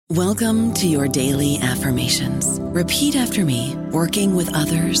Welcome to your daily affirmations. Repeat after me. Working with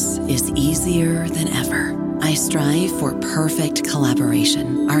others is easier than ever. I strive for perfect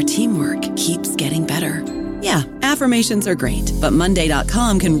collaboration. Our teamwork keeps getting better. Yeah, affirmations are great, but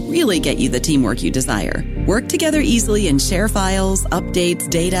Monday.com can really get you the teamwork you desire. Work together easily and share files, updates,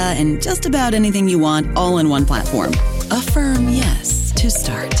 data, and just about anything you want all in one platform. Affirm yes to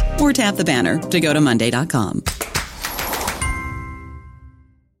start, or tap the banner to go to Monday.com.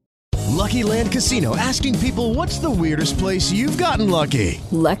 Lucky Land Casino, asking people, what's the weirdest place you've gotten lucky?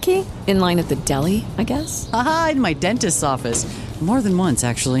 Lucky? In line at the deli, I guess? Aha, in my dentist's office. More than once,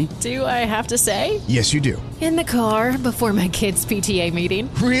 actually. Do I have to say? Yes, you do. In the car before my kids' PTA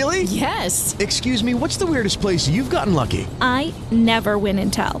meeting. Really? Yes. Excuse me, what's the weirdest place you've gotten lucky? I never win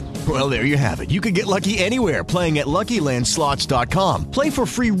and tell. Well, there you have it. You can get lucky anywhere, playing at LuckyLandSlots.com. Play for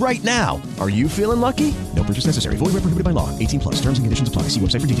free right now. Are you feeling lucky? No purchase necessary. Void where prohibited by law. 18+. Terms and conditions apply. See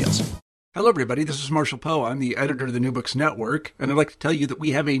website for details. Hello, everybody. This is Marshall Poe. I'm the editor of the New Books Network, and I'd like to tell you that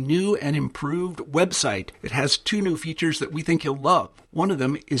we have a new and improved website. It has 2 new features that we think you'll love. One of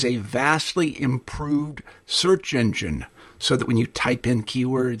them is a vastly improved search engine, so that when you type in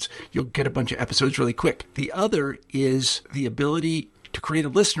keywords, you'll get a bunch of episodes really quick. The other is the ability to create a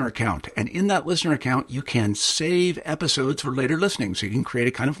listener account. And in that listener account, you can save episodes for later listening. So you can create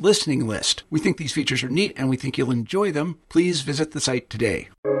a kind of listening list. We think these features are neat, and we think you'll enjoy them. Please visit the site today.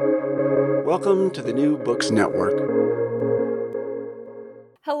 Welcome to the New Books Network.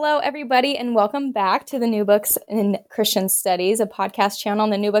 Hello, everybody, and welcome back to the New Books in Christian Studies, a podcast channel on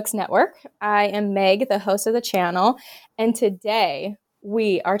the New Books Network. I am Meg, the host of the channel, and today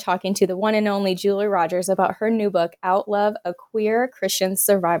we are talking to the one and only Julie Rogers about her new book, Outlove, A Queer Christian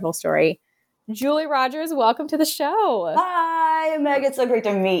Survival Story. Julie Rogers, welcome to the show. Hi, Meg. It's so great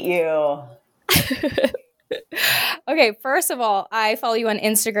to meet you. Okay, first of all, I follow you on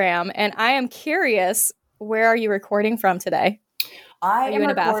Instagram, and I am curious, where are you recording from today? Are you in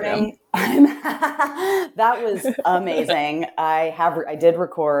a bathroom? That was amazing. I did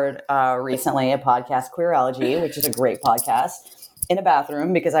record recently a podcast, Queerology, which is a great podcast, in a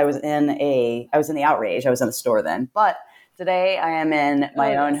bathroom because I was in the Outrage. I was in a store then. But today I am in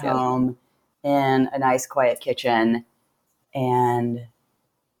my own home in a nice, quiet kitchen, and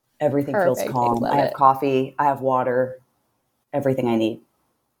everything feels calm. I have coffee. I have water. Everything I need.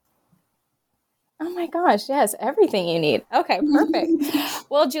 Oh my gosh, yes, everything you need. Okay, perfect.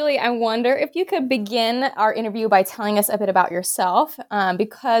 Well, Julie, I wonder if you could begin our interview by telling us a bit about yourself.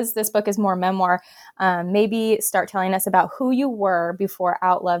 Because this book is more memoir, maybe start telling us about who you were before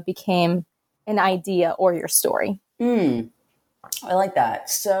Outlove became an idea or your story. I like that.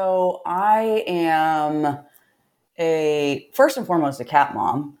 So I am first and foremost, a cat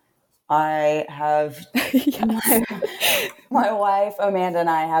mom. I have my wife, Amanda, and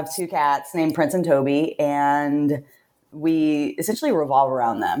I have 2 cats named Prince and Toby, and we essentially revolve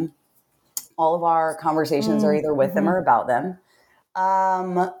around them. All of our conversations are either with them or about them.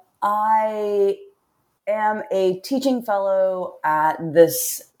 I am a teaching fellow at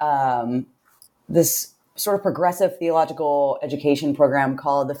this sort of progressive theological education program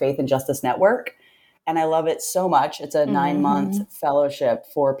called the Faith and Justice Network. And I love it so much. It's a 9-month fellowship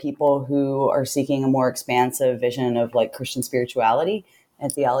for people who are seeking a more expansive vision of like Christian spirituality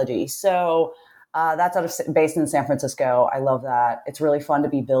and theology. So that's based in San Francisco. I love that. It's really fun to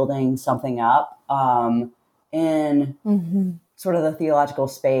be building something up in sort of the theological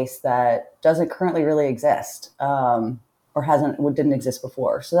space that doesn't currently really exist or didn't exist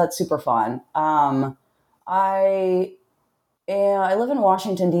before. So that's super fun. I live in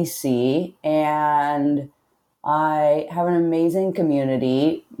Washington, D.C., and I have an amazing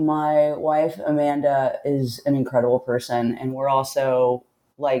community. My wife, Amanda, is an incredible person, and we're also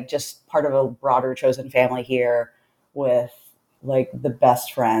like just part of a broader chosen family here with like the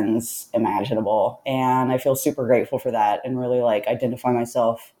best friends imaginable. And I feel super grateful for that and really like identify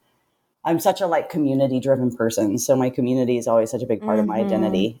myself. I'm such a like community-driven person, so my community is always such a big part of my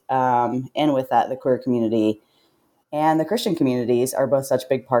identity. And with that, the queer community and the Christian communities are both such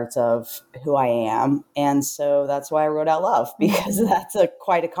big parts of who I am. And so that's why I wrote Outlove, because that's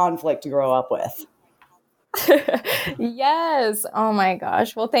quite a conflict to grow up with. Yes. Oh my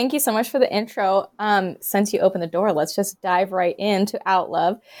gosh. Well, thank you so much for the intro. Since you opened the door, let's just dive right into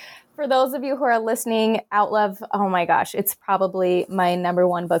Outlove. For those of you who are listening, Outlove, oh my gosh, it's probably my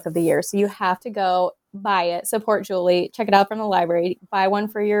 #1 book of the year. So you have to go buy it, support Julie, check it out from the library, buy one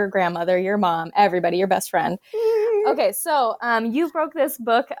for your grandmother, your mom, everybody, your best friend. Okay, so you broke this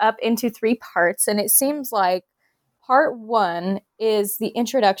book up into 3 parts, and it seems like part 1 is the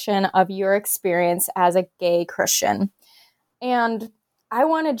introduction of your experience as a gay Christian. And I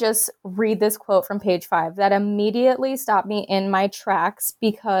want to just read this quote from page 5 that immediately stopped me in my tracks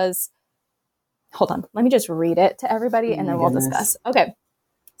because, hold on, let me just read it to everybody and then we'll discuss. Okay.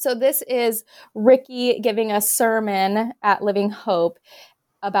 So this is Ricky giving a sermon at Living Hope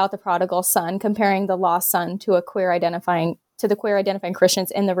about the prodigal son, comparing the lost son to the queer identifying Christians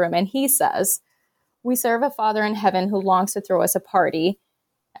in the room. And he says, "We serve a Father in heaven who longs to throw us a party.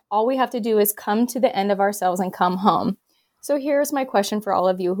 All we have to do is come to the end of ourselves and come home." So here's my question for all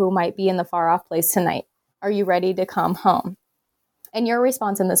of you who might be in the far off place tonight. Are you ready to come home? And your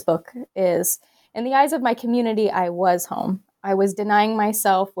response in this book is, "In the eyes of my community, I was home. I was denying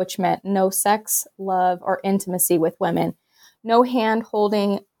myself, which meant no sex, love, or intimacy with women. No hand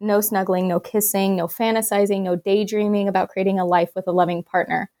holding, no snuggling, no kissing, no fantasizing, no daydreaming about creating a life with a loving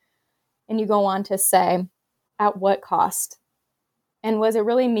partner." And you go on to say, "At what cost? And was it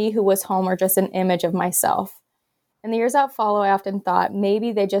really me who was home or just an image of myself?" In the years that follow, I often thought,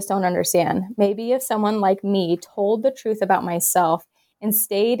 maybe they just don't understand. Maybe if someone like me told the truth about myself and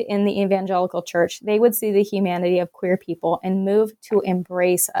stayed in the evangelical church, they would see the humanity of queer people and move to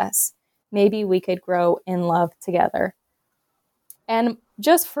embrace us. Maybe we could grow in love together. And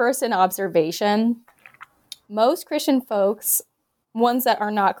just first an observation, most Christian folks, ones that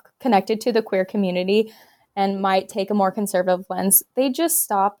are not connected to the queer community and might take a more conservative lens, they just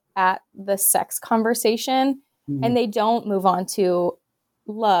stop at the sex conversation and they don't move on to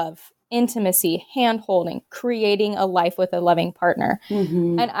love, intimacy, hand-holding, creating a life with a loving partner.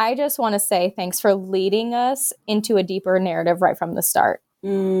 And I just want to say thanks for leading us into a deeper narrative right from the start.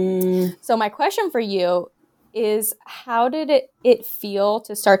 So my question for you is, how did it feel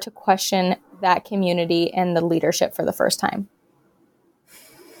to start to question that community and the leadership for the first time?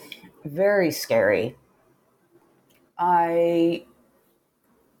 Very scary.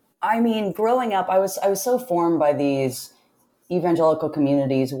 I mean, growing up, I was so formed by these evangelical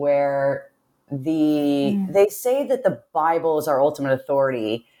communities where they say that the Bible is our ultimate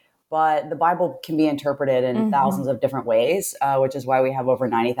authority, but the Bible can be interpreted in thousands of different ways, which is why we have over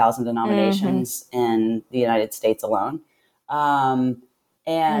 90,000 denominations in the United States alone.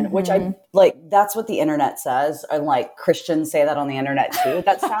 And which I like, that's what the internet says. And like Christians say that on the internet too.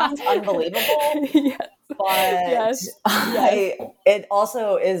 That sounds unbelievable. But it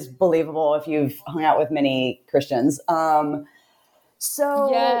also is believable if you've hung out with many Christians. So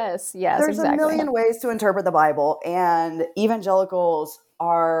there's a million ways to interpret the Bible, and evangelicals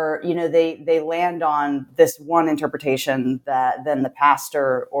are, they land on this one interpretation that then the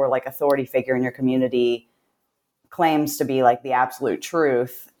pastor or like authority figure in your community claims to be like the absolute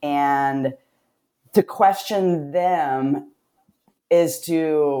truth. And to question them is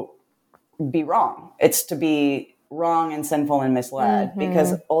to be wrong. It's to be wrong and sinful and misled,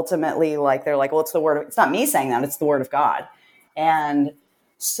 because ultimately, like, they're like, well, it's not me saying that, it's the word of God. And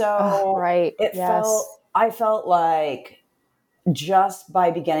so I felt like just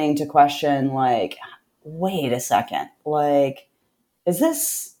by beginning to question, like, wait a second, like, is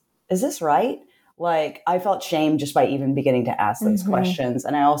this right? Like, I felt shame just by even beginning to ask those questions.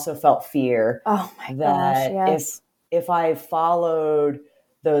 And I also felt fear if I followed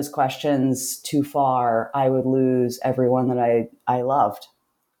those questions too far, I would lose everyone that I loved.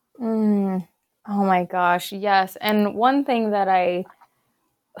 Oh my gosh. Yes. And one thing that I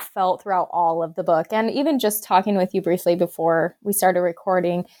felt throughout all of the book, and even just talking with you briefly before we started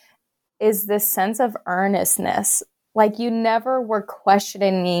recording, is this sense of earnestness. Like, you never were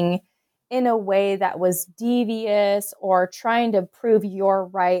questioning in a way that was devious or trying to prove you're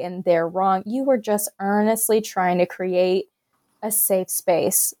right and they're wrong. You were just earnestly trying to create a safe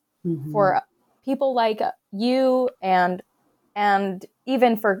space for people like you and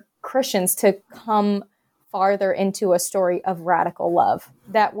even for Christians to come farther into a story of radical love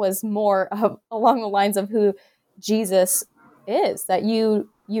that was more along the lines of who Jesus is, that you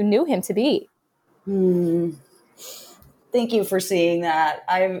knew him to be. Thank you for seeing that.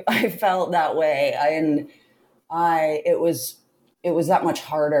 I felt that way. It was that much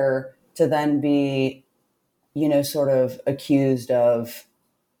harder to then be, sort of accused of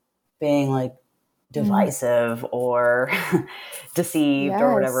being like divisive or deceived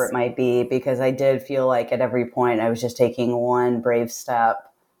or whatever it might be, because I did feel like at every point I was just taking one brave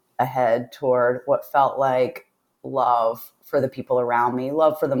step ahead toward what felt like love for the people around me.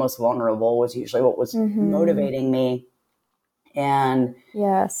 Love for the most vulnerable was usually what was motivating me. And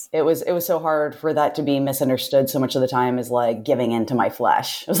it was so hard for that to be misunderstood so much of the time as like giving into my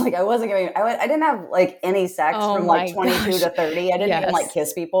flesh. It was like, I didn't have like any sex from like 22 to 30. I didn't even like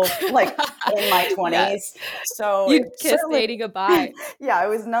kiss people like in my 20s. So you kissed Lady goodbye. I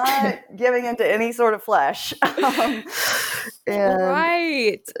was not giving into any sort of flesh. And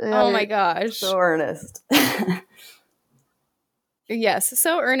Right. Oh my gosh. so earnest. Yes,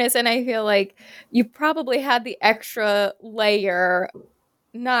 so earnest. And I feel like you probably had the extra layer,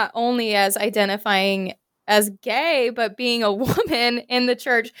 not only as identifying as gay, but being a woman in the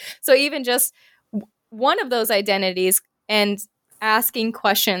church. So even just one of those identities and asking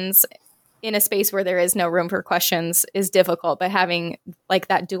questions in a space where there is no room for questions is difficult. But having like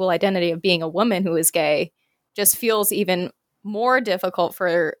that dual identity of being a woman who is gay just feels even more difficult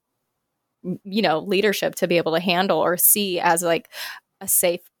for leadership to be able to handle or see as like a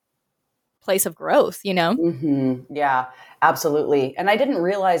safe place of growth, Mm-hmm. Yeah, absolutely. And I didn't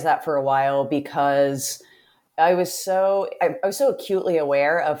realize that for a while because I was so acutely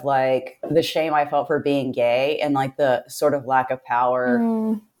aware of like the shame I felt for being gay and like the sort of lack of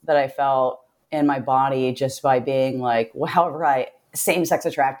power that I felt in my body just by being like, however same-sex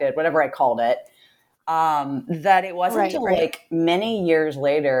attracted, whatever I called it, that it wasn't until like many years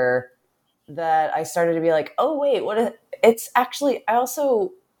later that I started to be like, oh wait, it's actually, I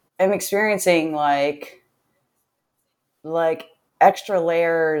also am experiencing like extra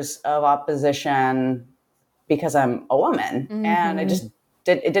layers of opposition because I'm a woman. Mm-hmm. And it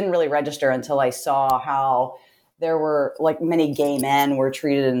didn't really register until I saw how there were like many gay men were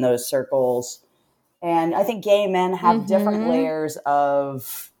treated in those circles. And I think gay men have different layers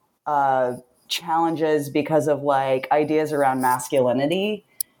of challenges because of like ideas around masculinity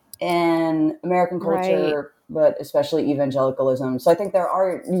in American culture, but especially evangelicalism. So I think there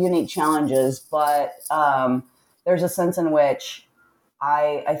are unique challenges, but there's a sense in which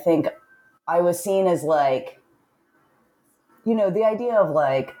I think I was seen as like, the idea of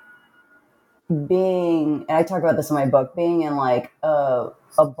like being, and I talk about this in my book, being in like a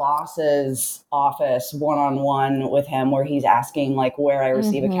boss's office one-on-one with him where he's asking like where I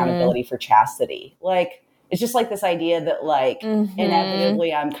receive accountability for chastity. Like, it's just like this idea that like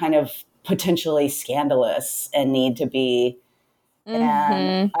inevitably I'm kind of potentially scandalous and need to be.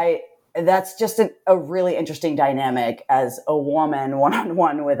 And that's just a really interesting dynamic as a woman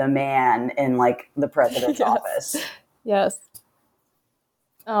one-on-one with a man in like the president's office. Yes.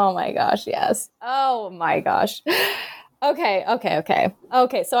 Oh my gosh. Yes. Oh my gosh. Okay.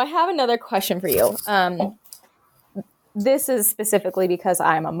 So I have another question for you. This is specifically because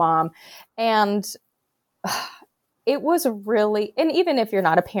I'm a mom, and it was really, and even if you're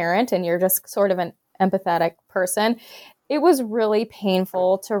not a parent and you're just sort of an empathetic person, it was really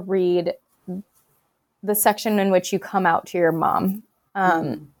painful to read the section in which you come out to your mom.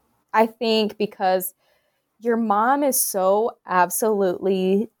 I think because your mom is so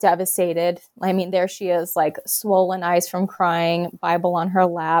absolutely devastated. I mean, there she is, like swollen eyes from crying, Bible on her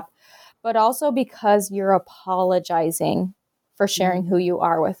lap, but also because you're apologizing for sharing who you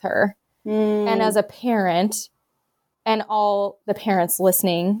are with her. And as a parent, and all the parents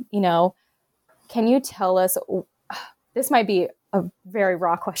listening, can you tell us, this might be a very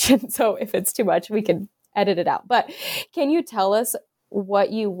raw question, so if it's too much, we can edit it out. But can you tell us what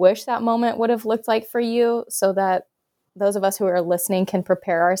you wish that moment would have looked like for you so that those of us who are listening can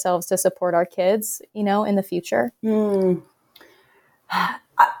prepare ourselves to support our kids, in the future?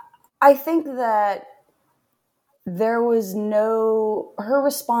 I think that her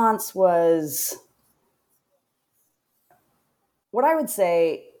response was, what I would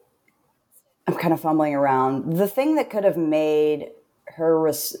say, I'm kind of fumbling around. The thing that could have made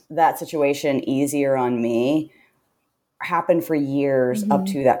that situation easier on me happened for years up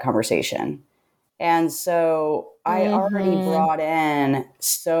to that conversation. And so I already brought in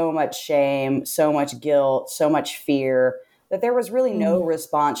so much shame, so much guilt, so much fear that there was really no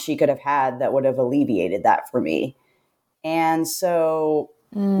response she could have had that would have alleviated that for me. And so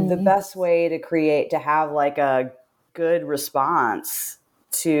the best way to have like a good response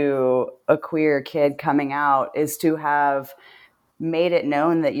to a queer kid coming out is to have made it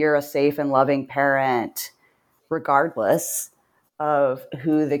known that you're a safe and loving parent, regardless of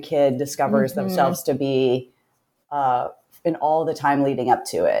who the kid discovers themselves to be in all the time leading up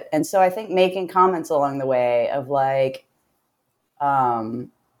to it. And so I think making comments along the way of like,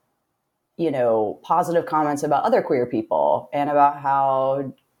 positive comments about other queer people and about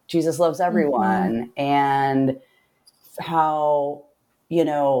how Jesus loves everyone and how,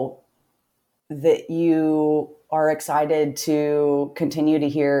 that you are excited to continue to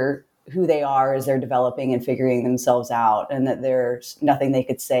hear who they are as they're developing and figuring themselves out, and that there's nothing they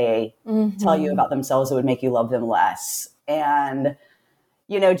could say, tell you about themselves that would make you love them less. And,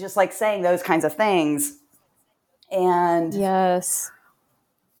 just like saying those kinds of things. And yes,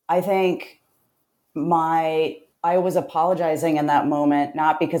 I think my I was apologizing in that moment,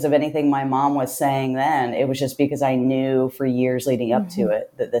 not because of anything my mom was saying then. It was just because I knew for years leading up to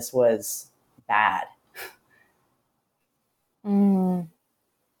it that this was bad. Oh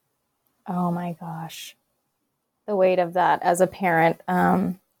my gosh. The weight of that as a parent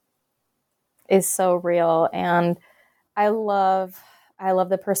is so real. And I love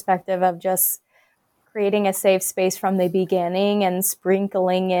the perspective of just creating a safe space from the beginning and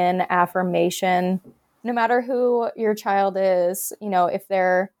sprinkling in affirmation, no matter who your child is, you know, if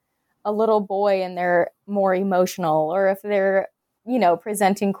they're a little boy and they're more emotional, or if they're, you know,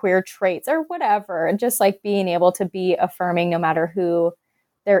 presenting queer traits or whatever, and just like being able to be affirming no matter who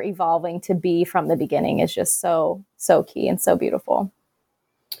they're evolving to be from the beginning is just so key and so beautiful.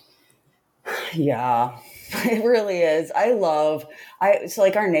 Yeah, it really is. So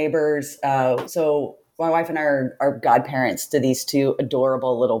like our neighbors, so my wife and I are godparents to these two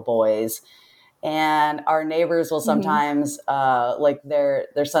adorable little boys. And our neighbors will sometimes, like their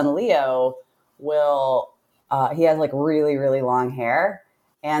son Leo will, he has like really, really long hair.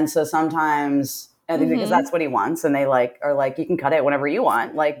 And so sometimes, because that's what he wants, and they are like, you can cut it whenever you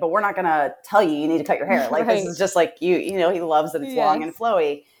want, like, but we're not going to tell you need to cut your hair. Like, This is just like, you know, he loves that it's long and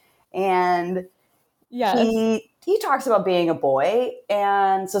flowy. And he talks about being a boy.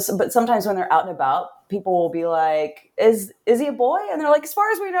 And so, but sometimes when they're out and about, people will be like, is he a boy? And they're like, as far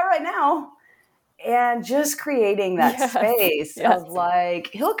as we know right now. And just creating that space of like,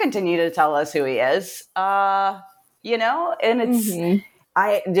 he'll continue to tell us who he is, you know, and it's,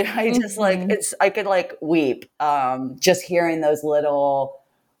 I just like, I could like weep, just hearing those little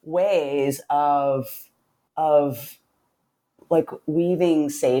ways of like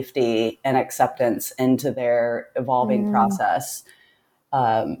weaving safety and acceptance into their evolving process.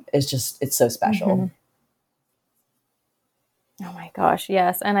 It's so special. Oh my gosh.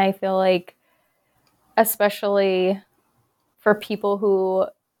 Yes. And I feel like, especially for people who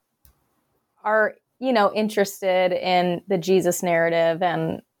are, you know, interested in the Jesus narrative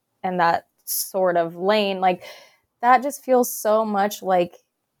and that sort of lane, like that just feels so much like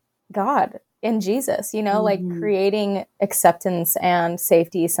God in Jesus, you know, like creating acceptance and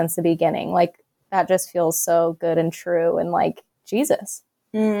safety since the beginning. Like that just feels so good and true and like Jesus.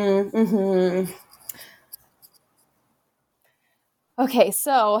 Okay,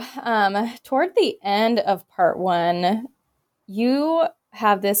 so toward the end of part 1, you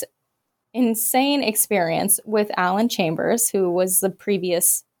have this insane experience with Alan Chambers, who was the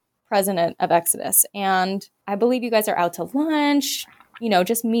previous president of Exodus. And I believe you guys are out to lunch, you know,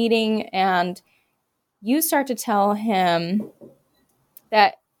 just meeting. And you start to tell him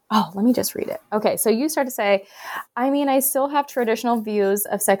that, oh, let me just read it. Okay, so you start to say, I mean, I still have traditional views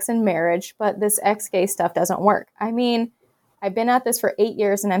of sex and marriage, but this ex-gay stuff doesn't work. I mean, I've been at this for 8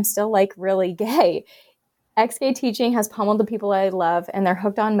 years and I'm still like really gay. Ex-gay teaching has pummeled the people I love and they're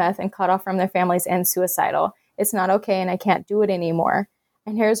hooked on meth and cut off from their families and suicidal. It's not okay and I can't do it anymore.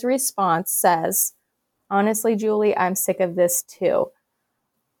 And here's a response says, honestly, Julie, I'm sick of this too.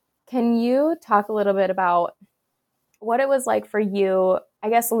 Can you talk a little bit about what it was like for you, I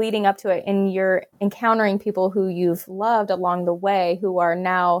guess, leading up to it, and you're encountering people who you've loved along the way who are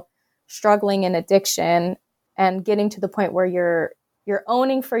now struggling in addiction and getting to the point where you're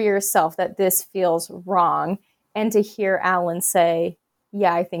owning for yourself that this feels wrong, and to hear Alan say,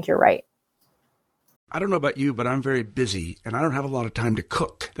 yeah, I think you're right. I don't know about you, but I'm very busy and I don't have a lot of time to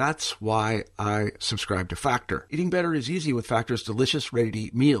cook. That's why I subscribe to Factor. Eating better is easy with Factor's delicious,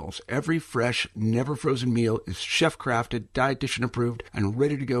 ready-to-eat meals. Every fresh, never frozen meal is chef-crafted, dietitian approved, and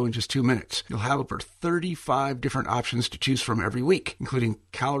ready to go in just 2 minutes. You'll have over 35 different options to choose from every week, including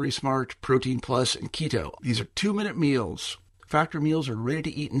Calorie Smart, Protein Plus, and Keto. These are 2-minute meals. Factor meals are ready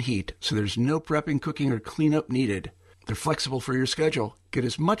to eat and heat, so there's no prepping, cooking, or cleanup needed. They're flexible for your schedule. Get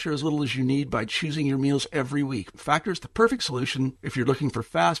as much or as little as you need by choosing your meals every week. Factor is the perfect solution if you're looking for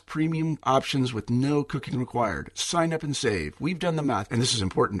fast, premium options with no cooking required. Sign up and save. We've done the math, and this is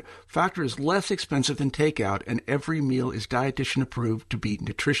important. Factor is less expensive than takeout, and every meal is dietitian approved to be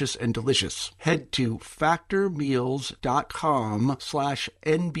nutritious and delicious. Head to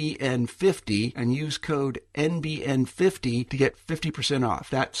factormeals.com/NBN50 and use code NBN50 to get 50% off.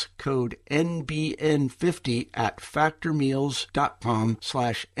 That's code NBN50 at factormeals.com/NBN50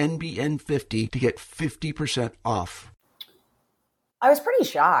 to get 50% off. I was pretty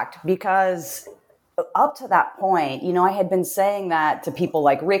shocked because up to that point, you know, I had been saying that to people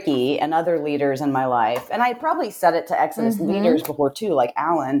like Ricky and other leaders in my life. And I probably said it to Exodus leaders before too, like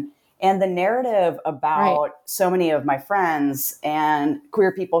Alan. And the narrative about so many of my friends and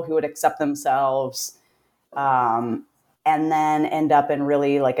queer people who would accept themselves and then end up in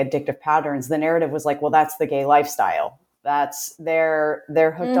really like addictive patterns. The narrative was like, well, that's the gay lifestyle. That's they're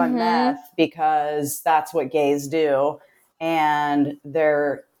hooked on meth because that's what gays do. And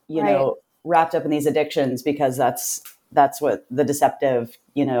they're, you know, wrapped up in these addictions because that's what the deceptive,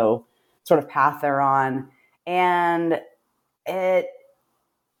 you know, sort of path they're on. And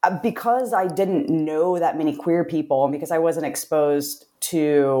because I didn't know that many queer people, and because I wasn't exposed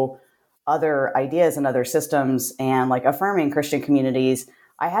to other ideas and other systems and like affirming Christian communities,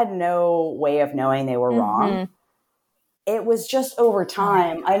 I had no way of knowing they were wrong. It was just over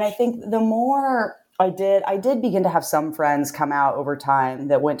time. And I think the more I did begin to have some friends come out over time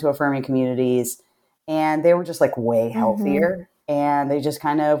that went to affirming communities, and they were just like way healthier. And they just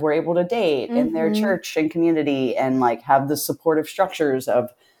kind of were able to date in their church and community and like have the supportive structures of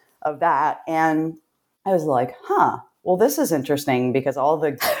that. And I was like, well, this is interesting, because all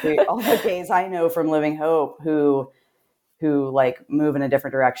the gays I know from Living Hope who like move in a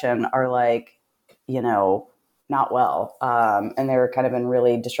different direction are like, you know, not well. And they're kind of in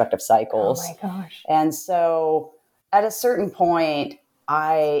really destructive cycles. Oh my gosh. And so at a certain point,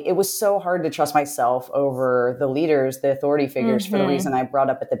 it was so hard to trust myself over the leaders, the authority figures, for the reason I brought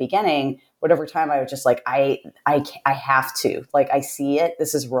up at the beginning. But over time, I was just like, I have to, like, I see it,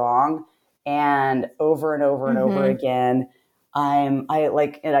 this is wrong. And over and over and over again, and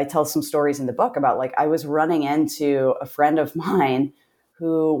I tell some stories in the book about like, I was running into a friend of mine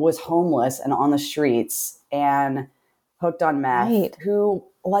who was homeless and on the streets and hooked on meth, who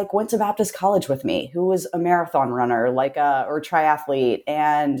like went to Baptist college with me, who was a marathon runner, or triathlete.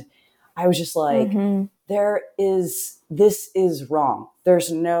 And I was just like, this is wrong.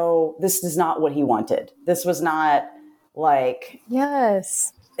 This is not what he wanted. This was not like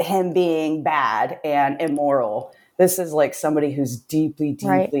him being bad and immoral. This is like somebody who's deeply,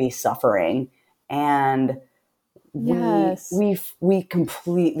 deeply suffering. And we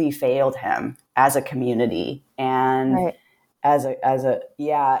completely failed him as a community and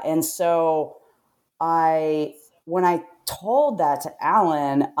and so when I told that to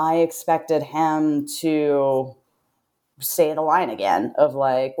Alan, I expected him to say the line again of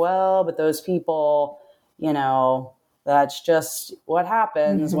like, well, but those people, you know, that's just what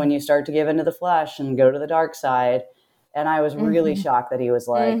happens when you start to give into the flesh and go to the dark side. And I was really shocked that he was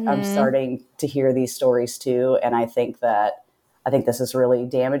like, I'm starting to hear these stories too. And I think this is really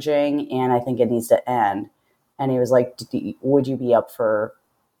damaging, and I think it needs to end. And he was like, would you be up for,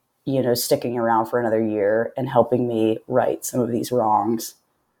 you know, sticking around for another year and helping me right some of these wrongs?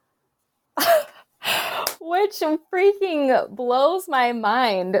 Which freaking blows my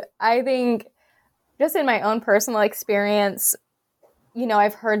mind. I think just in my own personal experience, you know,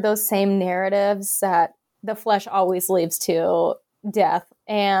 I've heard those same narratives that the flesh always leads to death.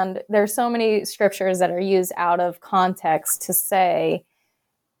 And there's so many scriptures that are used out of context to say,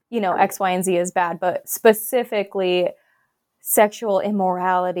 you know, X, Y, and Z is bad, but specifically sexual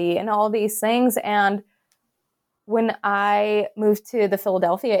immorality and all these things. And when I moved to the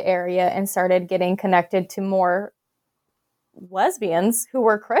Philadelphia area and started getting connected to more lesbians who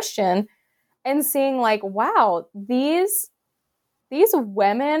were Christian and seeing like, wow, these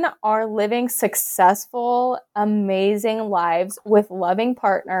women are living successful, amazing lives with loving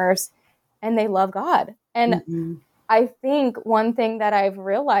partners, and they love God. And I think one thing that I've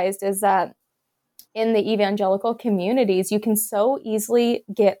realized is that in the evangelical communities, you can so easily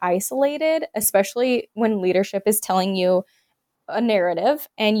get isolated, especially when leadership is telling you a narrative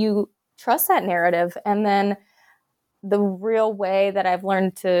and you trust that narrative. And then the real way that I've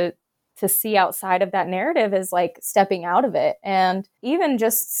learned to see outside of that narrative is like stepping out of it, and even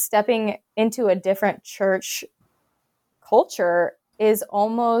just stepping into a different church culture is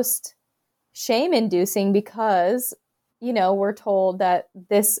almost shame-inducing, because, you know, we're told that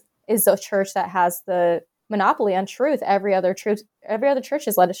this is a church that has the monopoly on truth. Every other church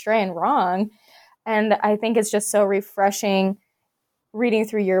is led astray and wrong. And I think it's just so refreshing reading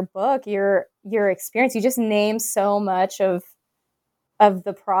through your book, your experience. You just name so much of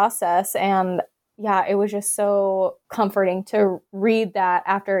the process. And yeah, it was just so comforting to read that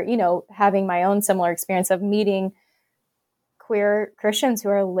after, you know, having my own similar experience of meeting queer Christians who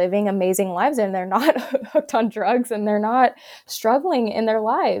are living amazing lives, and they're not hooked on drugs and they're not struggling in their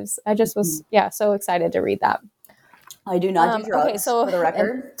lives. I just was, so excited to read that. I do not do drugs, for the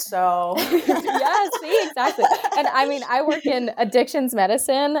record. So yeah, see, exactly. And I mean, I work in addictions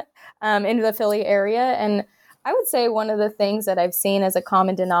medicine in the Philly area. And I would say one of the things that I've seen as a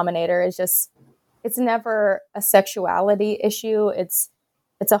common denominator is just, it's never a sexuality issue. It's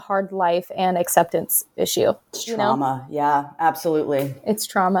a hard life and acceptance issue. It's trauma. Yeah, absolutely. It's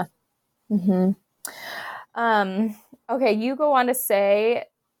trauma. Okay, you go on to say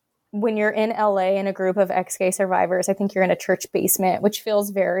when you're in LA in a group of ex-gay survivors, I think you're in a church basement, which feels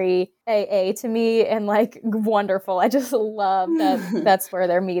very AA to me and like wonderful. I just love that that's where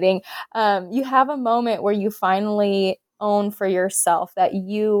they're meeting. You have a moment where you finally own for yourself that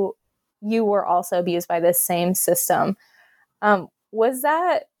you were also abused by this same system. Was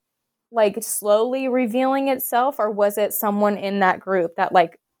that like slowly revealing itself, or was it someone in that group that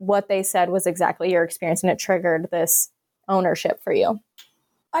like what they said was exactly your experience and it triggered this ownership for you?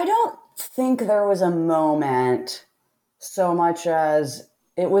 I don't think there was a moment so much as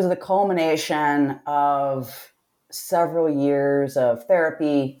it was the culmination of several years of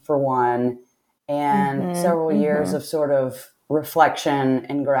therapy, for one, and several years of sort of reflection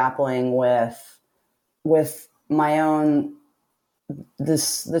and grappling with my own,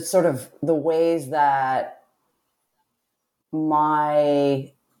 this sort of the ways that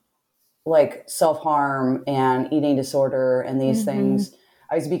my like self-harm and eating disorder and these things,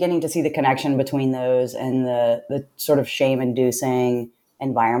 I was beginning to see the connection between those and the sort of shame-inducing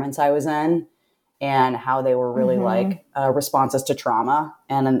environments I was in, and how they were really like responses to trauma,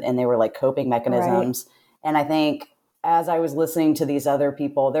 and they were like coping mechanisms. Right. And I think as I was listening to these other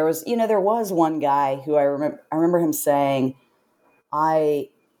people, there was one guy who I remember him saying, I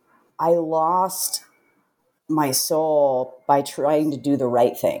lost my soul by trying to do the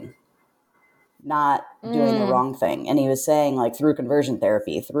right thing, not doing the wrong thing. And he was saying, like, through conversion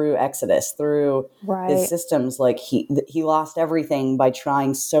therapy, through Exodus, through his systems, like he lost everything by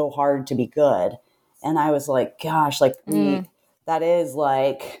trying so hard to be good. And I was like, gosh, like that is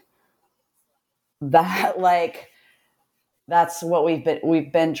like that, like, that's what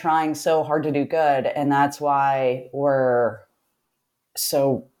we've been trying so hard to do good. And that's why we're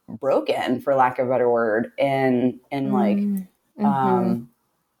so broken, for lack of a better word. And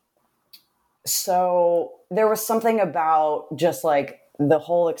so there was something about just like the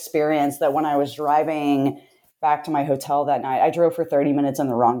whole experience that when I was driving back to my hotel that night, I drove for 30 minutes in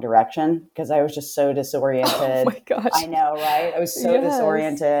the wrong direction because I was just so disoriented. Oh my gosh. I know, right? I was so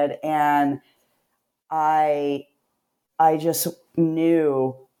disoriented, and I just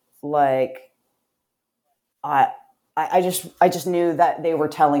knew, like, I just knew that they were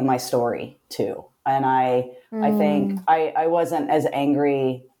telling my story too. And I think I wasn't as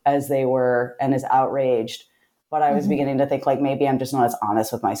angry as they were and as outraged, but I was beginning to think, like, maybe I'm just not as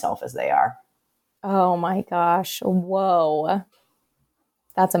honest with myself as they are. Oh my gosh. Whoa.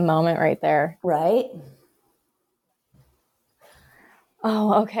 That's a moment right there. Right?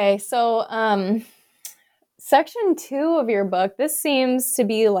 Oh, okay. So, section 2 of your book, this seems to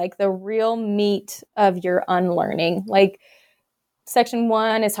be like the real meat of your unlearning. Like, section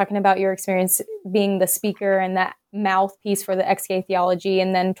 1 is talking about your experience being the speaker and that mouthpiece for the ex-gay theology.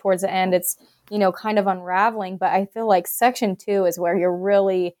 And then towards the end, it's, kind of unraveling. But I feel like section 2 is where you're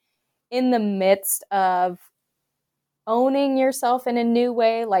really in the midst of owning yourself in a new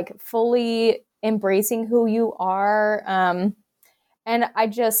way, like fully embracing who you are. And I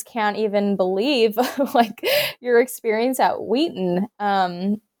just can't even believe like your experience at Wheaton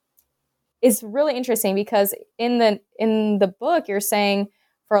is really interesting, because in the book, you're saying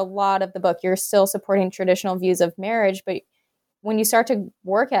for a lot of the book, you're still supporting traditional views of marriage. But when you start to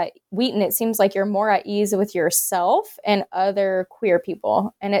work at Wheaton, it seems like you're more at ease with yourself and other queer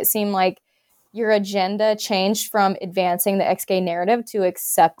people. And it seemed like your agenda changed from advancing the ex-gay narrative to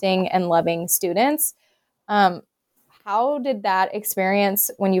accepting and loving students. How did that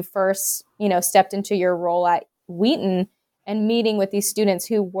experience, when you first, stepped into your role at Wheaton and meeting with these students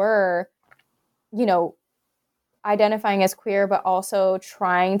who were, identifying as queer, but also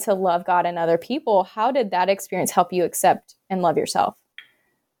trying to love God and other people, how did that experience help you accept and love yourself?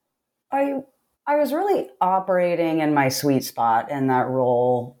 I was really operating in my sweet spot in that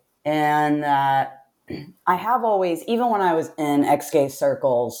role. And that I have always, even when I was in ex-gay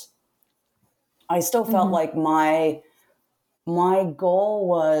circles, I still felt like my goal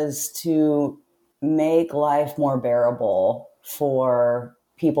was to make life more bearable for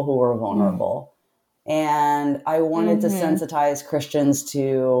people who were vulnerable. And I wanted to sensitize Christians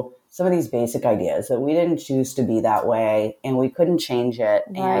to some of these basic ideas that we didn't choose to be that way and we couldn't change it.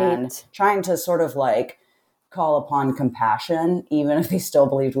 Right. And trying to sort of like call upon compassion, even if they still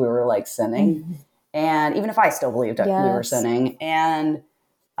believed we were like sinning. And even if I still believed we were sinning. And,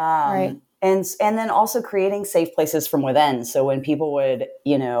 and then also creating safe places from within. So when people would,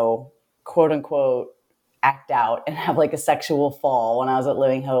 quote unquote, act out and have like a sexual fall, when I was at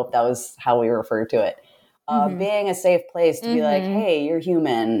Living Hope, that was how we referred to it. Being a safe place to be like, hey, you're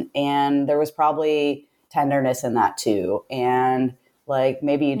human. And there was probably tenderness in that too. And Like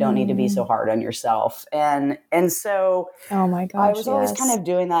maybe you don't need to be so hard on yourself. And so Oh my gosh. I was always kind of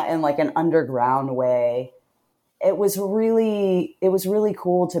doing that in like an underground way. It was really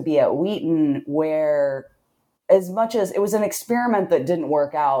cool to be at Wheaton, where as much as it was an experiment that didn't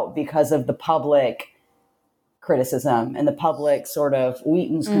work out because of the public criticism and the public sort of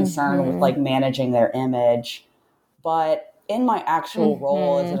Wheaton's concern with like managing their image. But in my actual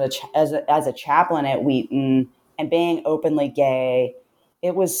role as a chaplain at Wheaton and being openly gay,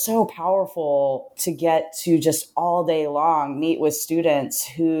 it was so powerful to get to just all day long meet with students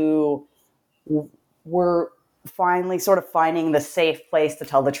who were finally sort of finding the safe place to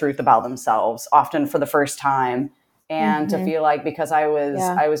tell the truth about themselves, often for the first time. And to feel like, because I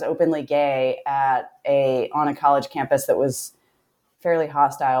was openly gay on a college campus that was fairly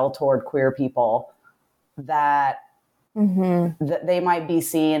hostile toward queer people, that that they might be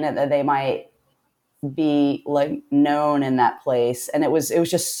seen and that they might be like known in that place. And it was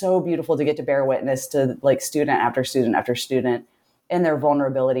just so beautiful to get to bear witness to like student after student after student in their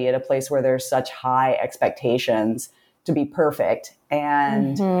vulnerability at a place where there's such high expectations to be perfect.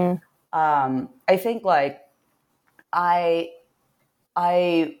 And I think like I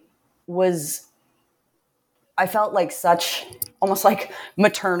felt like such almost like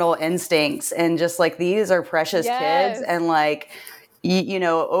maternal instincts, and just like, these are precious kids, and like, you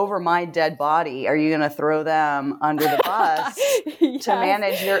know, over my dead body, are you going to throw them under the bus to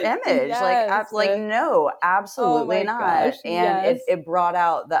manage your image? Like no, absolutely not. Gosh, and it brought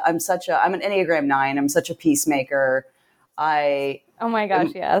out that I'm an Enneagram 9. I'm such a peacemaker. Oh my gosh,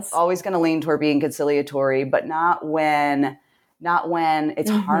 yes. Always going to lean toward being conciliatory, but not when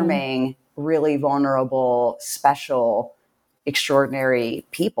it's harming really vulnerable, special, extraordinary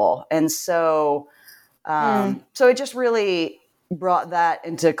people. And so, so it just really brought that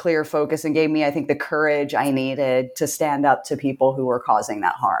into clear focus and gave me, I think, the courage I needed to stand up to people who were causing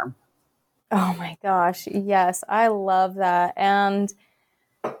that harm. Oh my gosh. Yes. I love that. And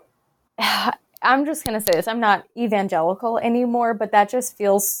I'm just going to say this. I'm not evangelical anymore, but that just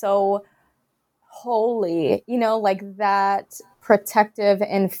feels so holy, you know, like that protective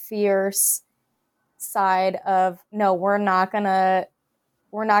and fierce side of, no, we're not going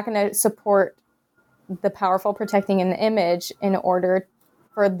to support the powerful protecting an image in order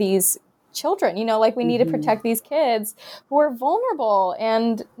for these children, you know, like we need to protect these kids who are vulnerable,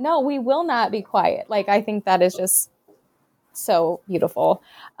 and no, we will not be quiet. Like, I think that is just so beautiful.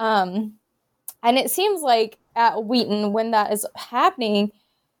 And it seems like at Wheaton, when that is happening,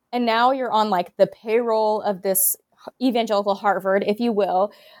 and now you're on like the payroll of this evangelical Harvard, if you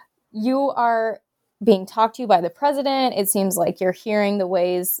will, you are being talked to by the president. It seems like you're hearing the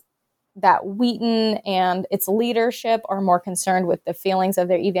ways that Wheaton and its leadership are more concerned with the feelings of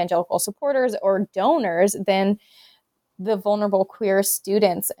their evangelical supporters or donors than the vulnerable queer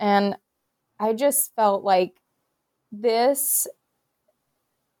students. And I just felt like this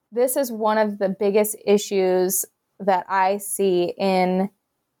is one of the biggest issues that I see in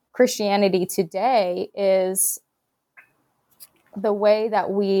Christianity today, is the way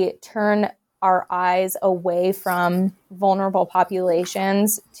that we turn our eyes away from vulnerable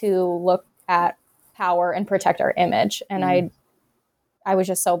populations to look at power and protect our image. And I was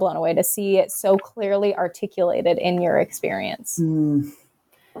just so blown away to see it so clearly articulated in your experience.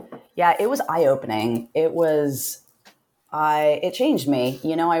 Yeah, it was eye-opening. It changed me.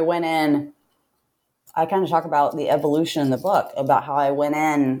 You know, I went in, I kind of talk about the evolution in the book, about how I went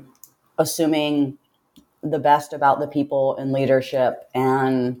in assuming the best about the people in leadership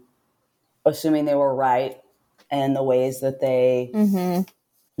and assuming they were right in the ways that they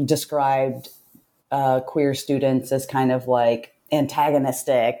described queer students as kind of like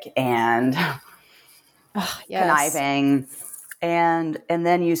antagonistic and conniving. And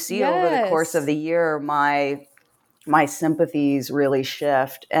then you see over the course of the year, my sympathies really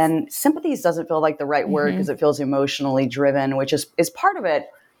shift. And sympathies doesn't feel like the right word because it feels emotionally driven, which is part of it.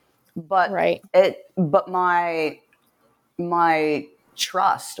 But my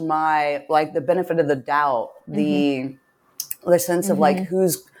trust, my like the benefit of the doubt, the sense of like who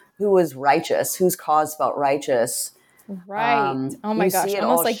was righteous, whose cause felt righteous. Right. Oh my gosh.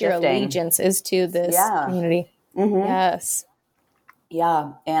 Almost like your allegiance is to this community. Yes.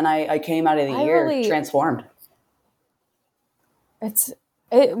 Yeah. And I came out of the year transformed.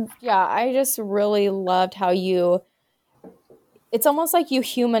 I just really loved how it's almost like you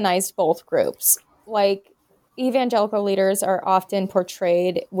humanized both groups. Like, evangelical leaders are often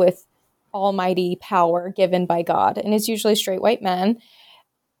portrayed with almighty power given by God, and it's usually straight white men.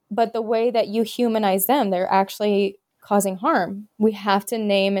 But the way that you humanize them, they're actually causing harm. We have to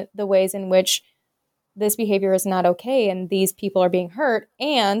name the ways in which this behavior is not okay and these people are being hurt,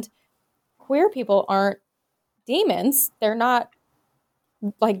 and queer people aren't demons. They're not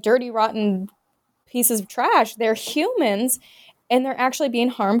like dirty, rotten pieces of trash. They're humans, and they're actually being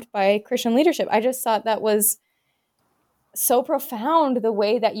harmed by Christian leadership. I just thought that was so profound, the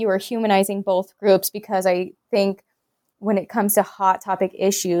way that you are humanizing both groups, because I think when it comes to hot topic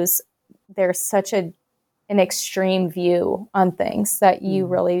issues, there's such an extreme view on things that you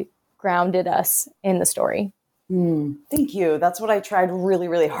really grounded us in the story. Thank you. That's what I tried really,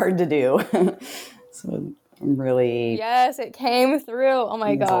 really hard to do. So I'm really... Yes, it came through. Oh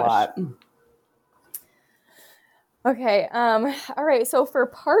my gosh. A lot. Okay. All right. So for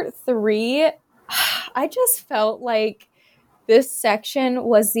part 3, I just felt like this section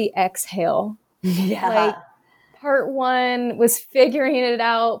was the exhale. Yeah. Like part 1 was figuring it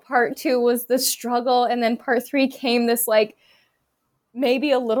out. Part 2 was the struggle. And then part 3 came this like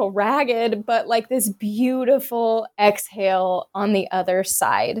maybe a little ragged, but like this beautiful exhale on the other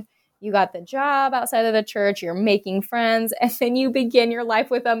side. You got the job outside of the church. You're making friends. And then you begin your life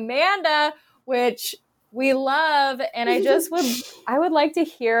with Amanda, which we love. And I would like to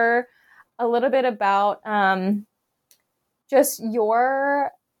hear a little bit about just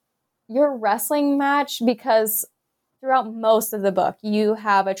your wrestling match, because throughout most of the book, you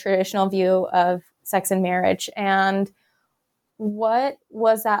have a traditional view of sex and marriage. And what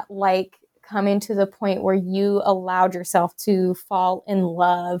was that like coming to the point where you allowed yourself to fall in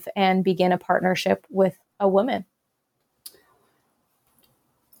love and begin a partnership with a woman?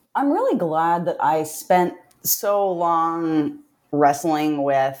 I'm really glad that I spent so long wrestling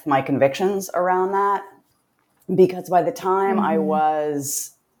with my convictions around that, because by the time I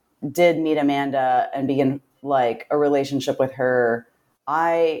did meet Amanda and begin like a relationship with her,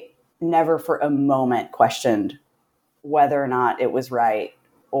 I never for a moment questioned whether or not it was right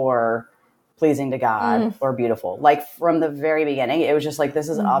or pleasing to God or beautiful. Like from the very beginning, it was just like, this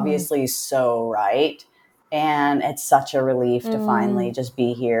is obviously so right. And it's such a relief to finally just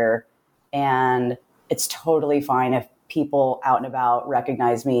be here. And it's totally fine if people out and about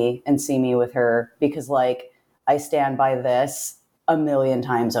recognize me and see me with her, because like I stand by this a million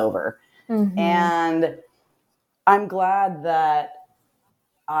times over. And I'm glad that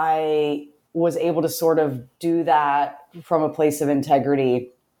I was able to sort of do that from a place of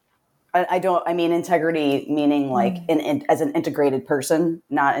integrity. I mean integrity meaning like as an integrated person,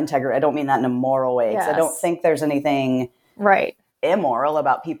 not integrity. I don't mean that in a moral way, because I don't think there's anything immoral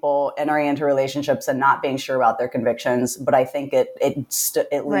about people entering into relationships and not being sure about their convictions. But I think it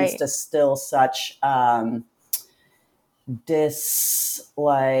leads to still such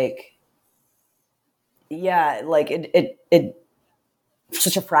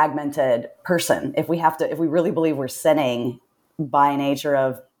such a fragmented person. If we really believe we're sinning by nature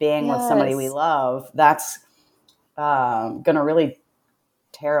of being with somebody we love, that's going to really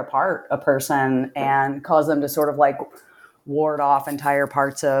tear apart a person and cause them to sort of like ward off entire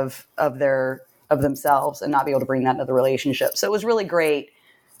parts of themselves and not be able to bring that into the relationship. So it was really great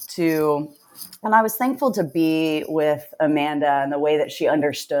and I was thankful to be with Amanda and the way that she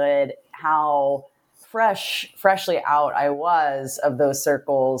understood how freshly out I was of those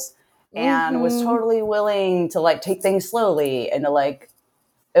circles, and was totally willing to like take things slowly and to like,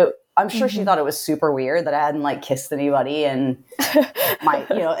 I'm sure she thought it was super weird that I hadn't like kissed anybody in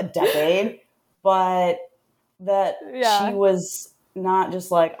a decade, but that she was not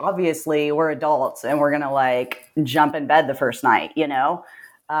just like, obviously we're adults and we're going to like jump in bed the first night, you know?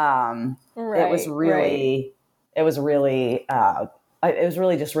 It was really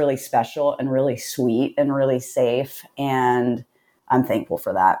just really special and really sweet and really safe. And I'm thankful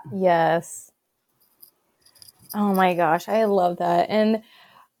for that. Yes. Oh my gosh. I love that. And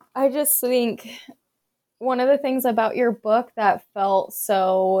I just think one of the things about your book that felt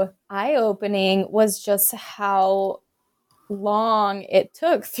so eye-opening was just how long it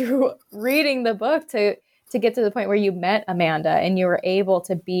took through reading the book to get to the point where you met Amanda and you were able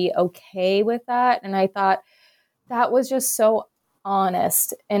to be okay with that. And I thought that was just so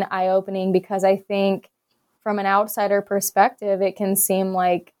honest and eye-opening, because I think from an outsider perspective, it can seem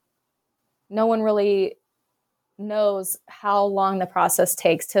like no one really knows how long the process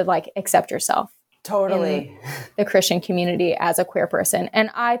takes to like accept yourself. Totally. In the Christian community as a queer person. And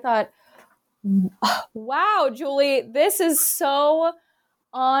I thought, wow, Julie, this is so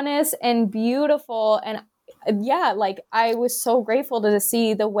honest and beautiful. And like I was so grateful to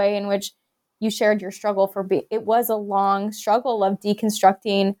see the way in which you shared your struggle it was a long struggle of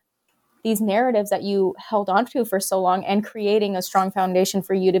deconstructing these narratives that you held onto for so long and creating a strong foundation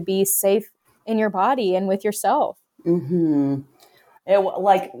for you to be safe in your body and with yourself. Mm-hmm.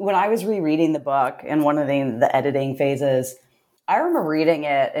 Like when I was rereading the book in one of the editing phases, I remember reading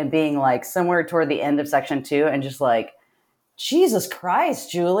it and being like somewhere toward the end of section 2 and just like, Jesus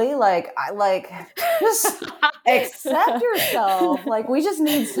Christ, Julie, like just accept yourself. Like we just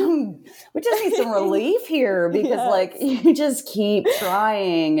need some relief here because like you just keep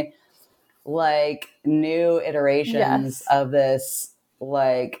trying like new iterations of this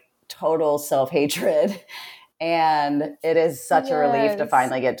like total self-hatred. And it is such a relief to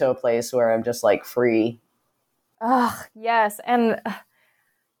finally get to a place where I'm just like free. Oh, yes. And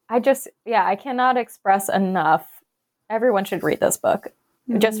I cannot express enough. Everyone should read this book.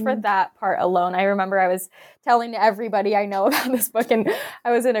 Just for that part alone. I remember I was telling everybody I know about this book, and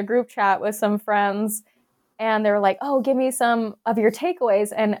I was in a group chat with some friends, and they were like, oh, give me some of your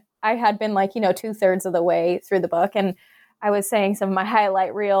takeaways. And I had been like, 2/3 of the way through the book, and I was saying some of my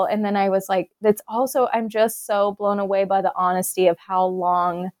highlight reel. And then I was like, I'm just so blown away by the honesty of how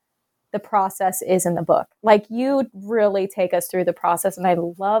long the process is in the book. Like you really take us through the process. And I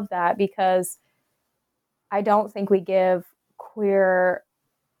love that because I don't think we give queer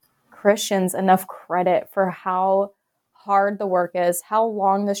Christians enough credit for how hard the work is, how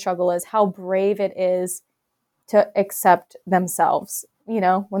long the struggle is, how brave it is to accept themselves,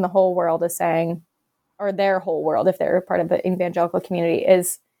 when the whole world is saying, or their whole world, if they're part of the evangelical community,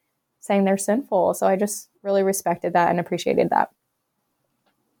 is saying they're sinful. So I just really respected that and appreciated that.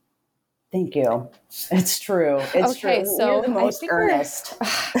 Thank you. It's true. It's true. So you're the most earnest.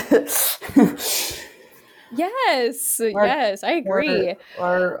 Yes, I agree.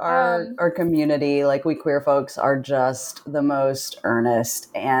 Our community, like we queer folks, are just the most earnest,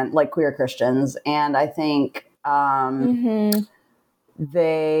 and like queer Christians. And I think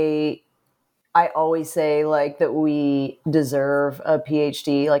I always say like that we deserve a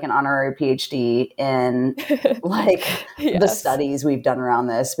PhD, like an honorary PhD in like the studies we've done around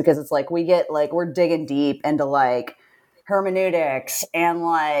this, because it's like we're digging deep into like hermeneutics and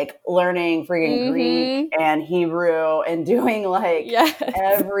like learning freaking Greek and Hebrew and doing like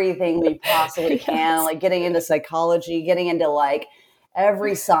everything we possibly can, like getting into psychology, getting into like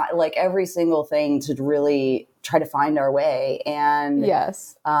every single thing to really try to find our way. And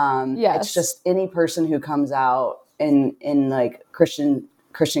it's just any person who comes out in like Christian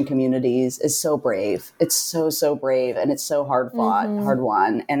communities is so brave. It's so brave, and it's so hard fought, hard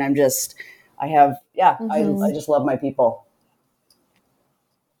won. And I just love my people.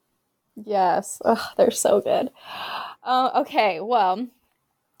 Yes. Oh, they're so good. Okay. Well,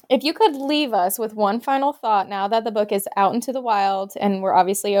 if you could leave us with one final thought now that the book is out into the wild and we're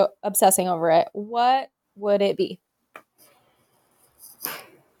obviously obsessing over it, what would it be?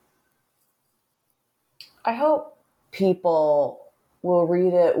 I hope people will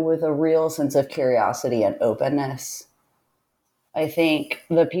read it with a real sense of curiosity and openness. I think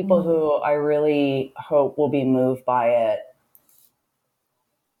the people who I really hope will be moved by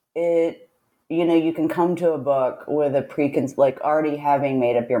it, you can come to a book with a like already having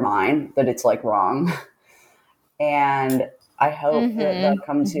made up your mind that it's like wrong. And I hope that they'll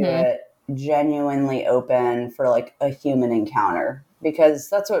come to it genuinely open for like a human encounter, because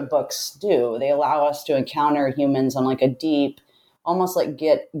that's what books do. They allow us to encounter humans on like a deep, almost like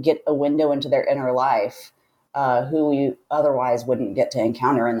get a window into their inner life, who we otherwise wouldn't get to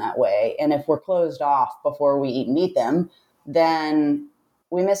encounter in that way. And if we're closed off before we meet them, then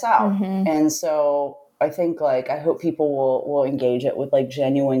we miss out. And so I think I hope people will engage it with like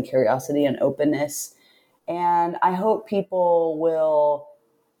genuine curiosity and openness. And I hope people will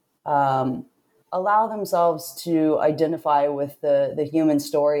allow themselves to identify with the human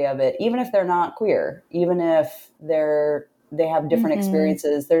story of it, even if they're not queer, even if they have different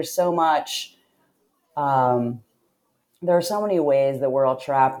experiences. There's so much, there are so many ways that we're all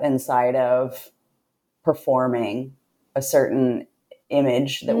trapped inside of performing a certain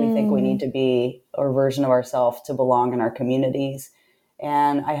image that we think we need to be, or version of ourselves to belong in our communities.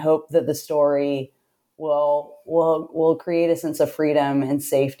 And I hope that the story will create a sense of freedom and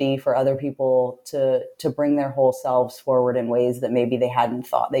safety for other people to bring their whole selves forward in ways that maybe they hadn't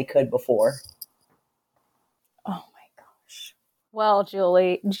thought they could before. Oh my gosh. Well,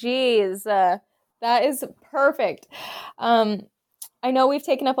 Julie, geez, that is perfect. I know we've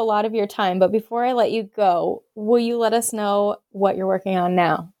taken up a lot of your time, but before I let you go, will you let us know what you're working on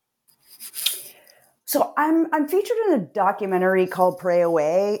now? So I'm featured in a documentary called Pray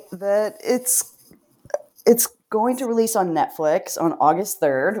Away that it's going to release on Netflix on August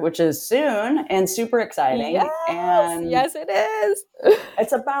 3rd, which is soon and super exciting. Yes, it is.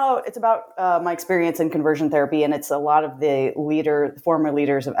 It's about my experience in conversion therapy, and it's a lot of the former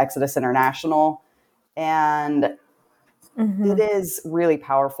leaders of Exodus International. And it is really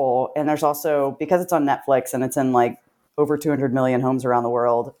powerful. And there's also, because it's on Netflix and it's in like over 200 million homes around the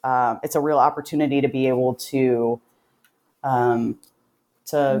world, it's a real opportunity to be able to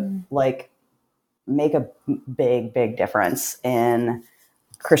like make a big difference in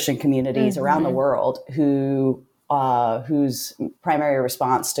Christian communities around the world whose primary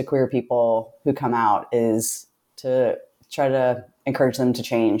response to queer people who come out is to try to encourage them to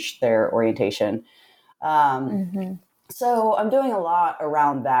change their orientation. So I'm doing a lot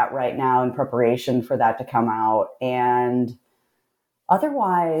around that right now in preparation for that to come out. And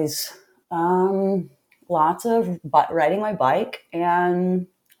otherwise, lots of riding my bike and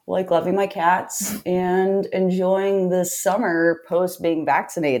like loving my cats and enjoying the summer post being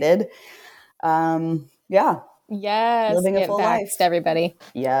vaccinated. Yes. Living a full life. Everybody.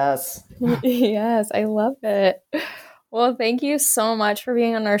 Yes. Yes. I love it. Well, thank you so much for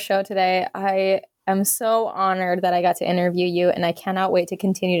being on our show today. I am so honored that I got to interview you, and I cannot wait to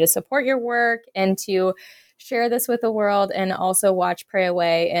continue to support your work and to share this with the world, and also watch Pray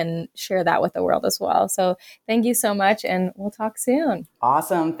Away and share that with the world as well. So thank you so much, and we'll talk soon.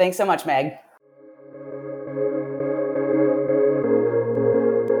 Awesome. Thanks so much, Meg.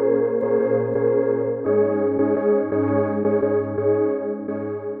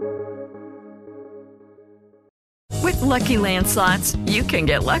 With Lucky Land Slots, you can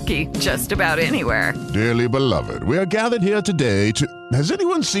get lucky just about anywhere. Dearly beloved, we are gathered here today to... Has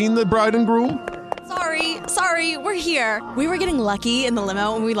anyone seen the bride and groom? Sorry, we're here. We were getting lucky in the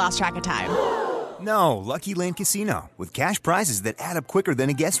limo and we lost track of time. No, Lucky Land Casino, with cash prizes that add up quicker than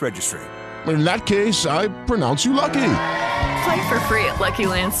a guest registry. In that case, I pronounce you lucky. Play for free at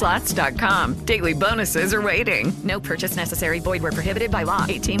LuckyLandSlots.com. Daily bonuses are waiting. No purchase necessary. Void where prohibited by law.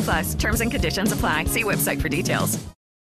 18+. Terms and conditions apply. See website for details.